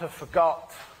not have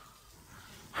forgot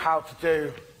how to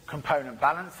do component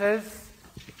balances.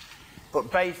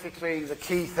 But basically the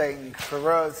key thing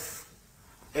for us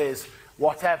is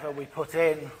whatever we put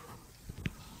in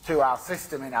to our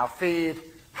system in our feed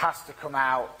has to come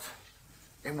out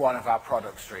in one of our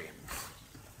product streams.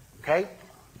 Okay?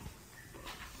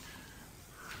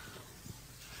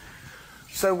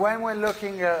 So when we're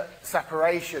looking at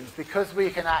separations, because we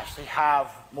can actually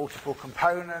have multiple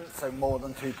components, so more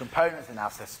than 2 components in our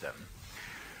system,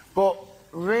 but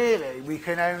really we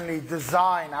can only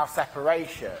design our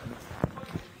separation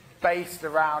based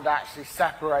around actually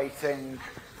separating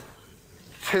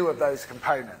 2 of those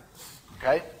components.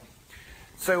 Okay?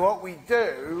 So what we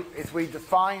do is we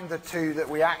define the 2 that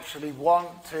we actually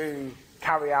want to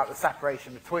carry out the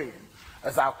separation between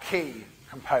as our key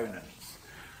components.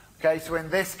 Okay, so in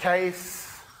this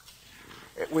case,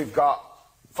 we've got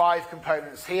 5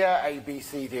 components here, A, B,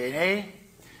 C, D, and E.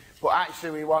 But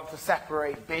actually we want to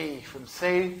separate B from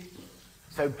C.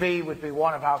 So B would be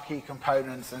one of our key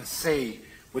components and C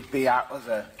would be our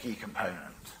other key component.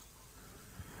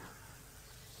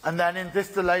 And then in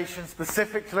distillation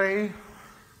specifically,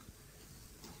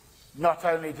 not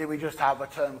only do we just have a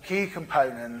term key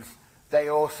components, they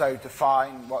also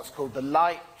define what's called the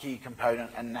light key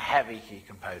component and the heavy key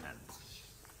component.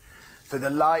 So the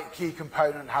light key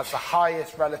component has the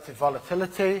highest relative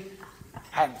volatility,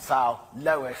 hence our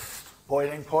lowest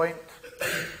boiling point.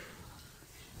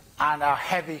 And our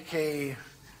heavy key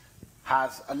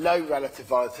has a low relative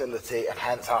volatility and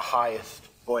hence our highest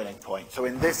boiling point. So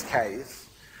in this case,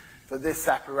 for this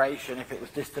separation, if it was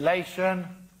distillation,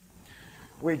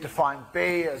 we define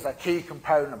B as a key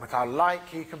component but our light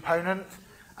key component,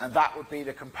 and that would be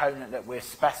the component that we're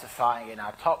specifying in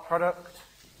our top product.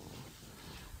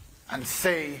 And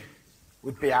C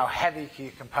would be our heavy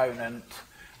key component,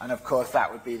 and of course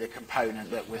that would be the component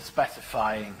that we're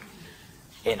specifying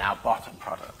in our bottom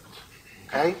product.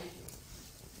 Okay?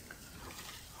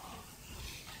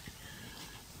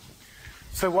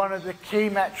 So one of the key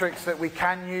metrics that we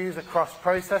can use across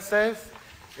processes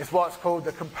is what's called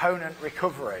the component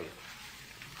recovery.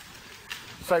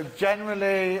 So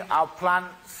generally our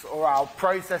plants or our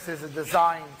processes are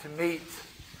designed to meet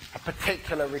a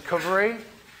particular recovery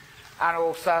and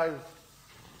also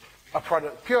a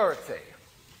product purity.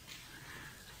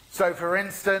 So for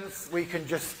instance, we can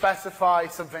just specify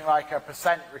something like a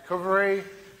percent recovery.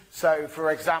 So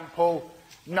for example,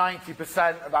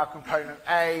 90% of our component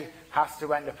A has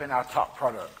to end up in our top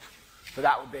product. So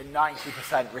that would be a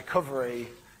 90% recovery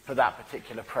for that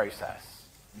particular process.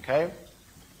 Okay?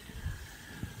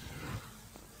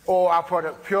 Or our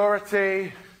product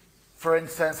purity, for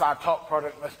instance, our top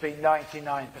product must be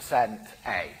 99%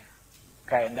 A,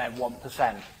 okay, and then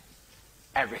 1%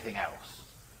 everything else.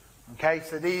 Okay,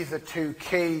 so these are two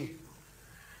key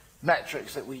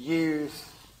metrics that we use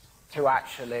to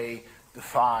actually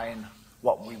define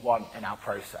what we want in our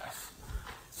process.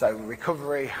 So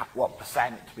recovery, what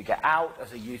percent we get out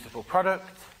as a usable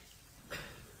product,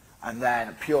 and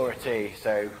then purity,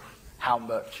 so how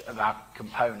much of our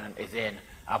component is in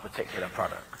our particular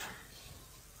product.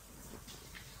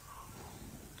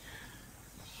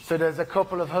 So there's a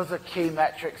couple of other key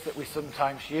metrics that we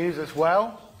sometimes use as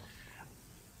well.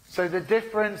 So the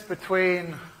difference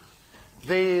between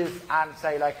these and,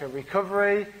 say, like a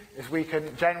recovery is we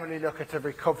can generally look at a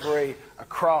recovery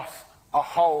across a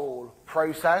whole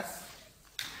process,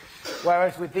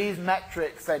 whereas with these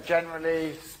metrics, they're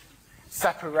generally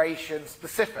separation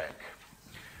specific.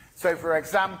 So for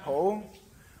example,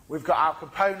 we've got our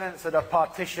components that are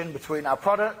partitioned between our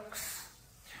products,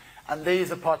 and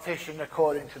these are partitioned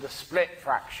according to the split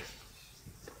fraction.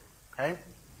 Okay?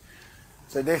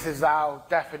 So this is our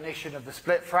definition of the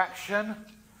split fraction.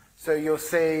 So you'll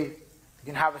see you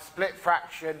can have a split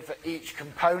fraction for each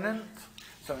component.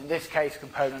 So in this case,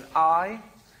 component I,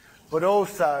 but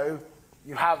also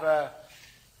you have a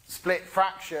split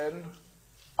fraction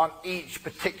on each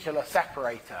particular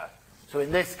separator. So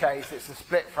in this case, it's a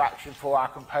split fraction for our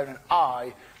component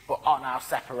I, but on our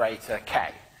separator K,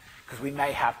 because we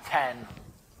may have 10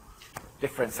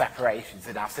 different separations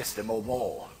in our system or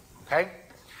more. Okay?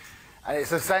 And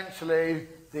it's essentially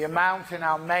the amount in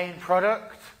our main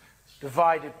product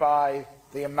divided by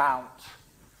the amount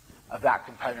of that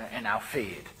component in our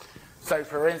feed. So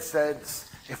for instance,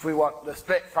 if we want the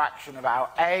split fraction of our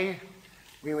A,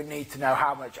 we would need to know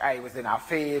how much A was in our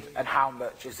feed and how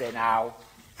much is in our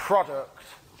product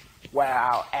where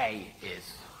our A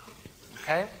is.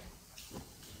 Okay?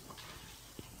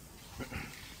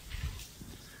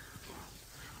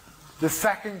 The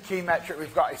second key metric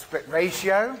we've got is split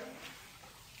ratio.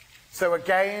 So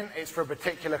again, it's for a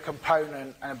particular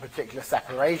component and a particular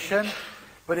separation.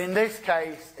 But in this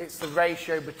case, it's the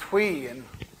ratio between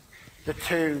the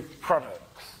two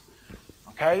products.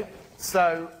 Okay?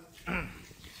 So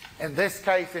in this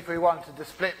case, if we wanted the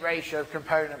split ratio of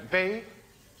component B,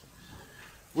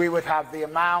 we would have the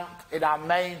amount in our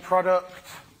main product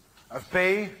of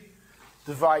B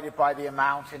divided by the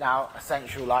amount in our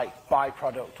essential like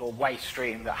byproduct or waste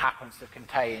stream that happens to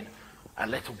contain a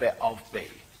little bit of B.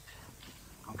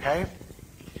 Okay?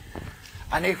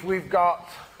 And if we've got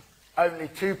only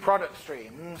two product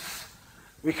streams,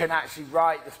 we can actually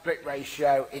write the split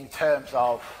ratio in terms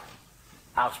of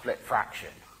our split fraction.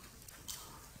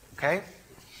 Okay?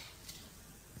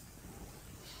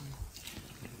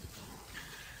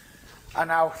 And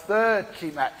our third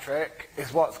key metric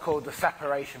is what's called the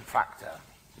separation factor.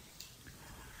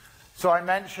 So I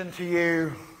mentioned to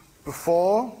you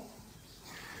before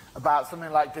about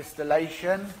something like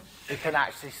distillation. We can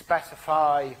actually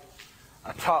specify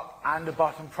a top and a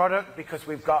bottom product because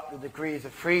we've got the degrees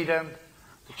of freedom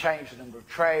to change the number of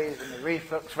trays and the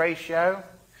reflux ratio.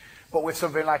 But with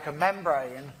something like a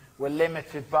membrane, we're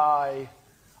limited by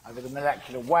either the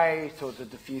molecular weight or the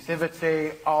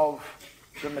diffusivity of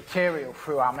the material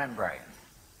through our membrane.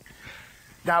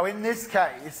 Now in this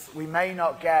case, we may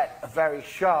not get a very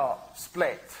sharp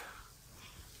split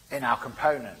in our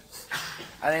components.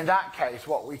 And in that case,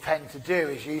 what we tend to do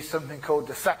is use something called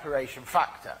the separation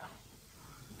factor.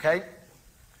 Okay?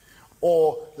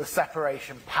 Or the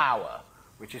separation power,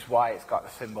 which is why it's got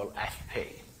the symbol FP.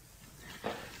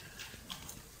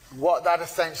 What that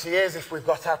essentially is, if we've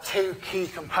got our two key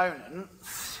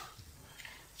components,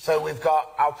 so we've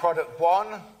got our product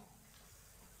 1,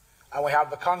 and we have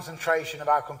the concentration of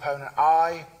our component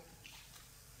I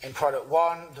in product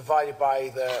 1 divided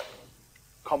by the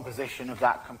composition of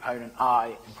that component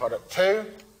I in product 2,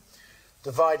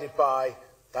 divided by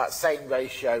that same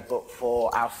ratio but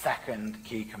for our second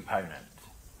key component.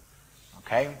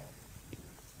 Okay?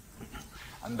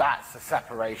 And that's the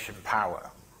separation power.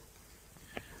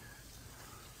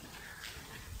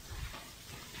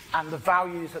 And the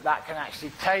values that that can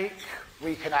actually take,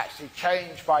 we can actually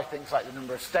change by things like the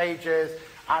number of stages,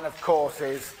 and of course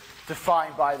is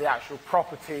defined by the actual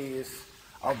properties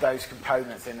of those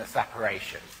components in the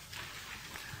separation.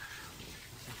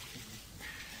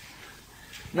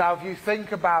 Now, if you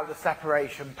think about the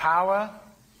separation power,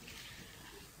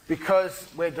 because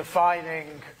we're defining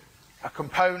a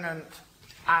component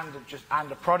and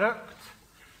a product,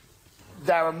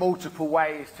 there are multiple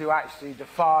ways to actually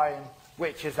define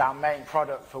which is our main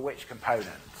product for which component.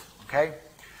 Okay?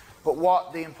 But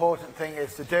what the important thing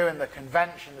is to do, and the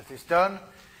convention that is done,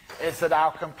 is that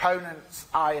our components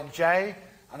I and j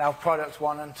and our products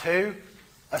 1 and 2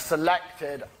 are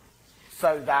selected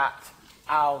so that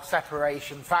our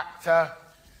separation factor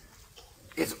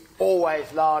is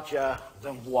always larger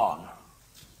than 1.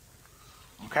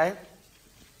 Okay?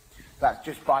 That's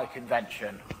just by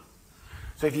convention.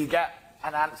 So if you get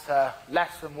an answer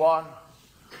less than 1,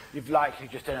 you've likely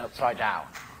just done it upside down.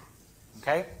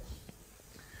 Okay?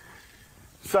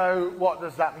 So what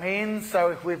does that mean? So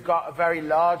if we've got a very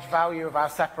large value of our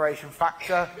separation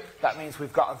factor, that means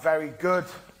we've got a very good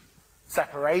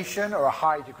separation or a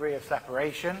high degree of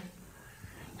separation.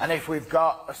 And if we've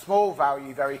got a small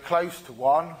value very close to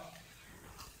 1,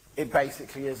 it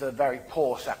basically is a very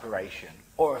poor separation.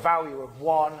 Or a value of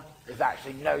 1 is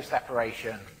actually no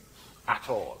separation at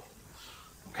all.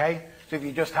 Okay? So if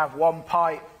you just have one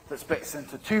pipe that splits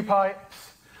into 2 pipes,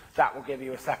 that will give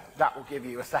you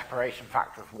a separation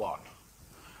factor of 1.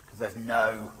 Because there's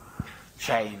no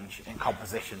change in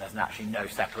composition, there's actually no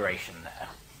separation there.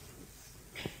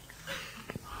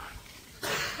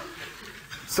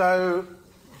 So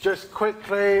just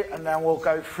quickly, and then we'll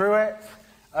go through it.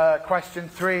 Question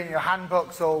 3 in your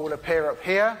handbooks all will appear up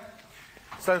here.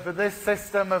 So for this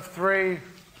system of 3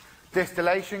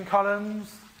 distillation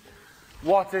columns,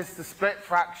 what is the split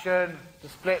fraction, the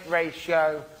split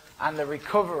ratio, and the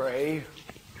recovery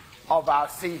of our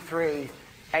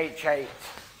C3H8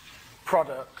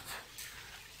 product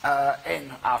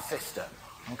in our system?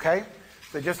 Okay?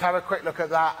 So just have a quick look at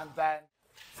that, and then,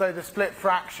 so the split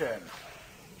fraction.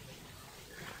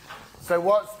 So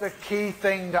what's the key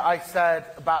thing that I said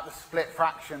about the split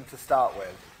fraction to start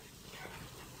with?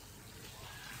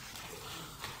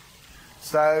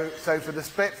 So for the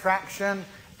split fraction,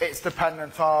 it's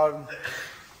dependent on,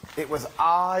 it was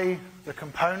I, the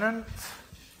component,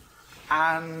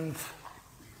 and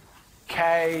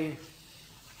K,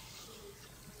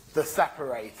 the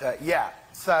separator. Yeah,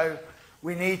 so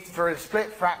we need, for a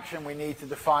split fraction, we need to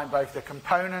define both the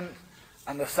component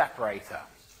and the separator.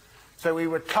 So we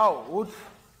were told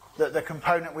that the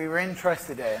component we were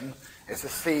interested in is the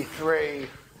C3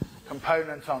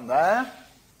 component on there.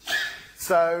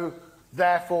 So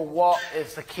therefore, what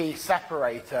is the key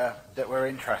separator that we're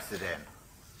interested in?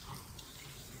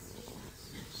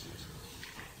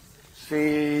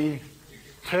 C2,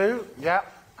 yeah,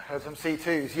 I heard some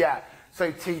C2s, yeah.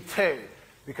 So T2,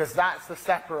 because that's the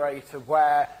separator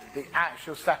where the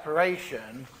actual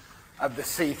separation of the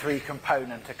C3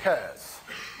 component occurs.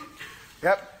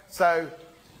 Yep, so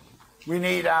we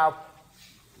need our,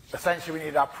 essentially we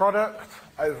need our product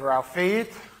over our feed.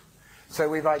 So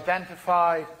we've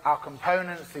identified our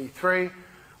component C3,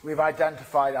 we've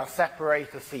identified our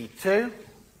separator C2.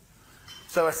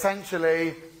 So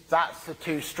essentially, that's the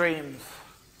 2 streams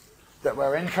that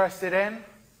we're interested in.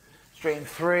 Stream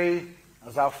 3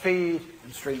 as our feed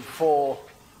and stream 4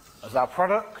 as our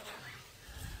product.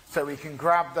 So we can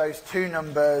grab those 2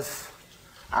 numbers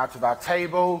out of our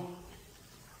table,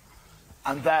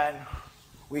 and then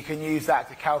we can use that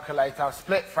to calculate our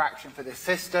split fraction for this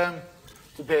system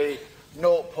to be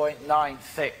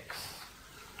 0.96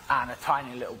 and a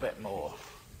tiny little bit more.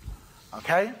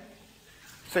 Okay?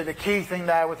 So the key thing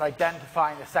there was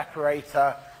identifying the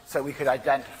separator so we could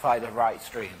identify the right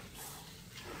streams.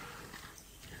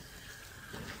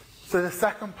 So the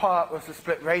second part was the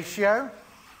split ratio.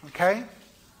 Okay?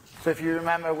 So if you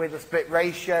remember, with the split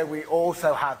ratio, we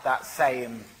also had that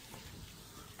same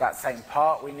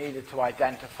part. We needed to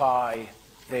identify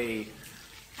the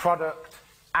product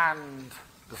and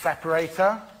the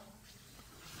separator.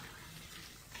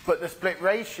 But the split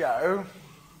ratio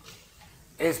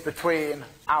is between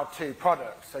our 2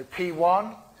 products. So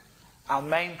P1, our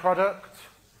main product,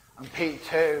 and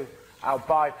P2, our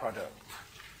byproduct.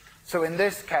 So in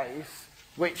this case,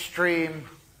 which stream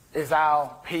is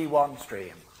our P1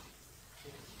 stream?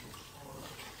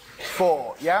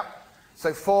 4, yeah?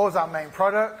 So 4 is our main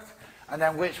product, and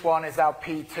then which one is our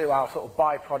P2, our sort of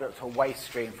byproduct or waste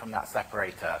stream from that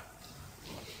separator?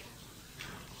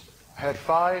 Heard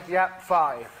 5, yeah,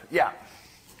 5, yeah.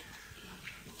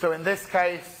 So in this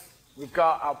case, we've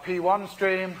got our P1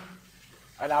 stream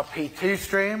and our P2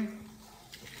 stream.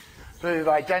 So we've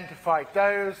identified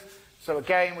those. So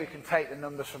again, we can take the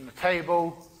numbers from the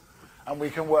table, and we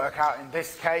can work out in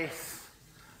this case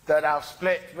that our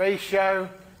split ratio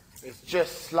is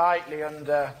just slightly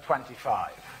under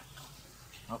 25.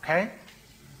 Okay?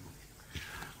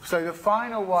 So the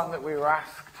final one that we were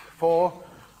asked for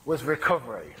was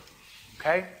recovery.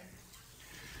 Okay?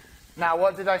 Now,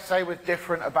 what did I say was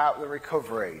different about the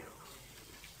recovery?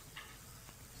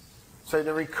 So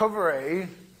the recovery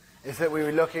is that we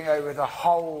were looking over the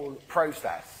whole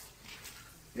process.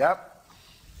 Yep?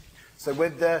 So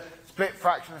with the split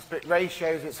fraction and split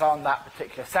ratios, it's on that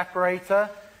particular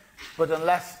separator, but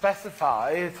unless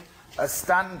specified as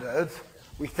standard,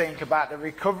 we think about the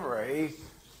recovery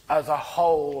as a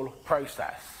whole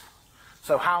process.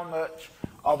 So how much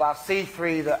of our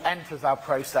C3 that enters our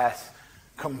process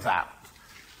comes out.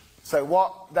 So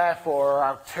what, therefore, are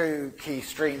our two key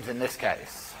streams in this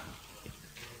case?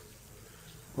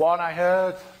 One I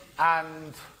heard,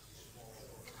 and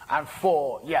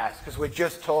 4, yes, because we're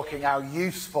just talking our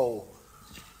useful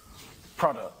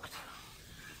product.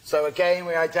 So again,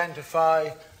 we identify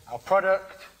our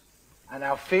product and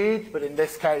our feed, but in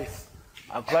this case,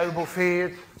 our global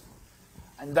feed,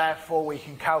 and therefore we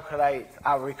can calculate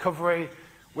our recovery,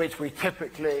 which we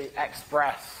typically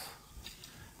express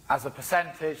as a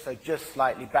percentage, so just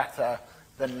slightly better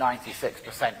than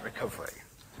 96% recovery.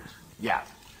 Yeah.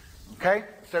 Okay,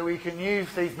 so we can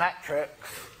use these metrics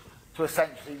to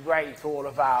essentially rate all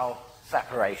of our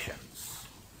separations.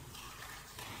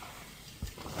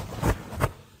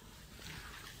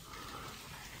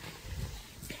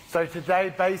 So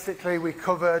today, basically, we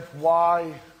covered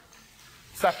why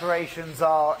separations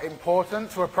are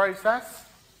important to a process,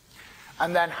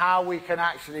 and then how we can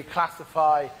actually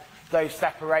classify those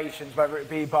separations, whether it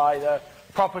be by the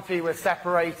property we're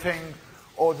separating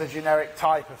or the generic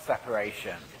type of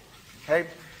separation. Okay?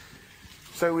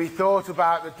 So we thought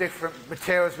about the different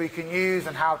materials we can use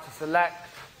and how to select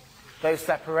those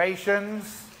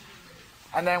separations,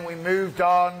 and then we moved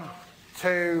on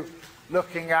to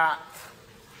looking at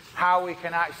how we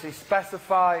can actually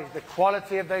specify the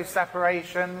quality of those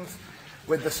separations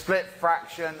with the split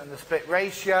fraction and the split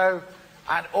ratio,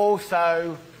 and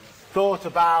also thought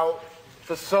about,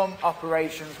 for some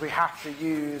operations, we have to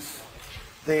use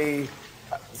the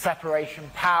separation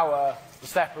power, the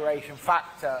separation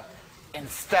factor,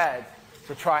 instead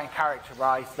to try and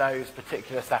characterize those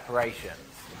particular separations.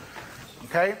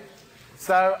 Okay?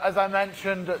 So, as I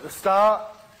mentioned at the start,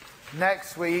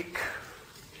 next week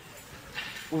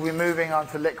we'll be moving on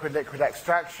to liquid-liquid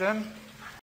extraction.